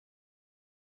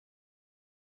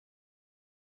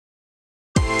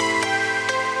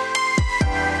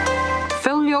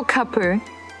your kapu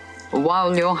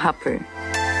while you're hapu.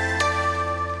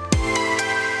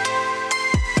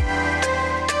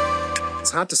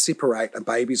 It's hard to separate a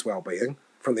baby's well-being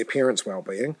from their parents'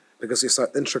 well-being because they're so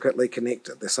intricately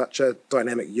connected. They're such a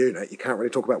dynamic unit, you can't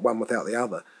really talk about one without the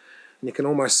other. And you can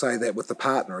almost say that with the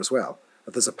partner as well.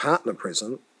 If there's a partner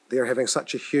present, they're having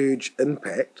such a huge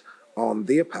impact on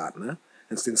their partner,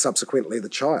 and then subsequently the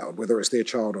child, whether it's their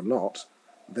child or not,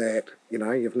 that, you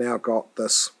know, you've now got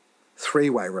this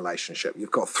three-way relationship.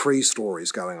 You've got three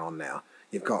stories going on now.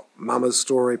 You've got mama's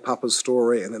story, papa's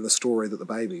story, and then the story that the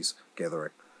baby's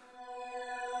gathering.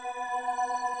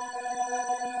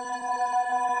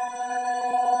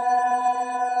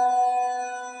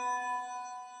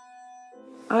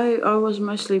 I was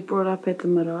mostly brought up at the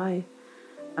marae,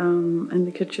 in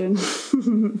the kitchen.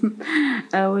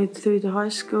 I went through to high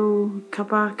school,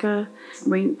 kapaka,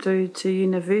 went through to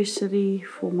university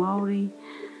for Māori.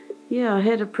 Yeah, I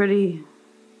had a pretty,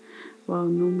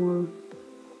 normal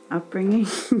upbringing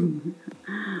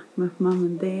with mum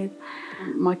and dad.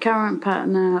 My current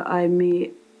partner I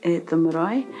met at the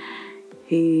marae.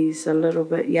 He's a little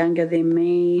bit younger than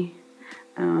me.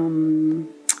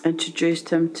 Introduced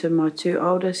him to my two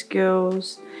oldest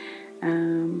girls,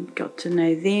 got to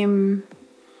know them,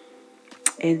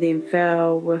 and then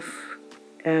fell with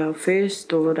our first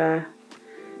daughter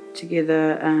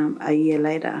together a year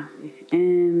later.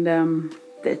 And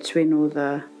that's when all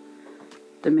the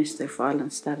domestic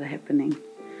violence started happening.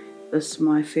 This is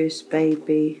my first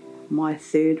baby, my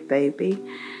third baby,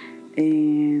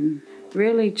 and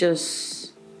really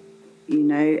just, you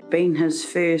know, being his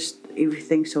first,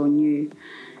 everything's all new.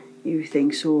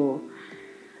 Everything's all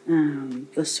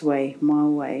this way, my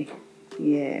way,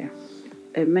 yeah.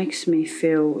 It makes me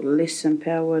feel less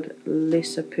empowered,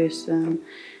 less a person.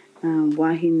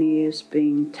 Wahine is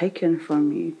being taken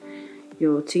from you.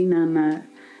 Your tinana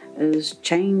is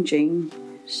changing,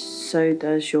 so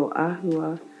does your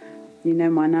ahua. You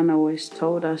know, my nana always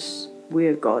told us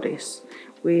we're a goddess.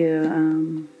 We're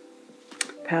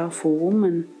powerful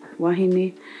woman,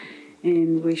 wahine,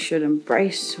 and we should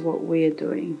embrace what we're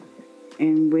doing.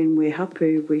 And when we're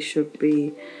hapu, we should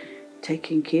be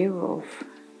taken care of.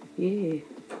 Yeah.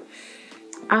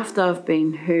 After I've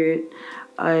been hurt,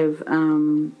 I've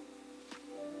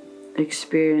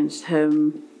experienced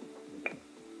him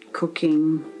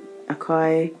cooking a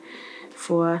kai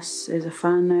for us as a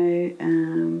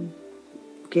whānau,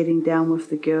 getting down with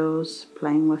the girls,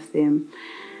 playing with them,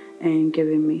 and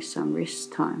giving me some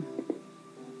rest time.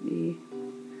 Yeah.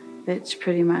 That's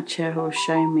pretty much how he'll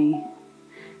show me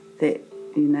that,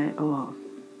 you know, oh,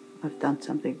 I've done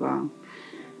something wrong.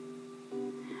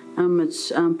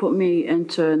 It's put me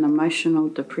into an emotional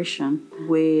depression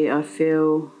where I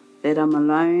feel that I'm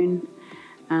alone.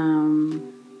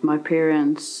 My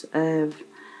parents have,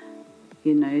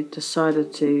 you know,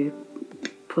 decided to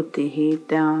put their head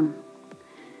down.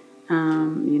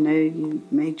 You know, you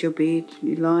made your bed,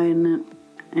 you lie in it,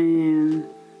 and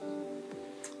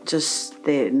just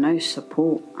that no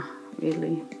support,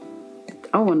 really.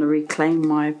 I want to reclaim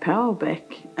my power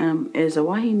back as a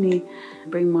wahine,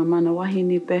 bring my mana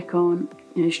wahine back on,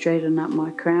 you know, straighten up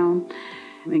my crown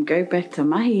and go back to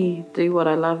mahi, do what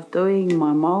I love doing,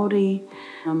 my Māori,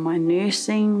 my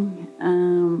nursing,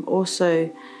 also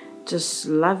just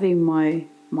loving my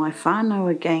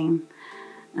whānau again,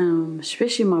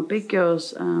 especially my big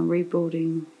girls,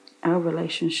 rebuilding our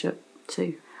relationship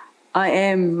too. I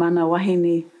am mana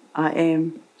wahine, I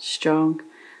am strong,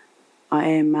 I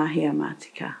am mahia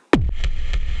matika.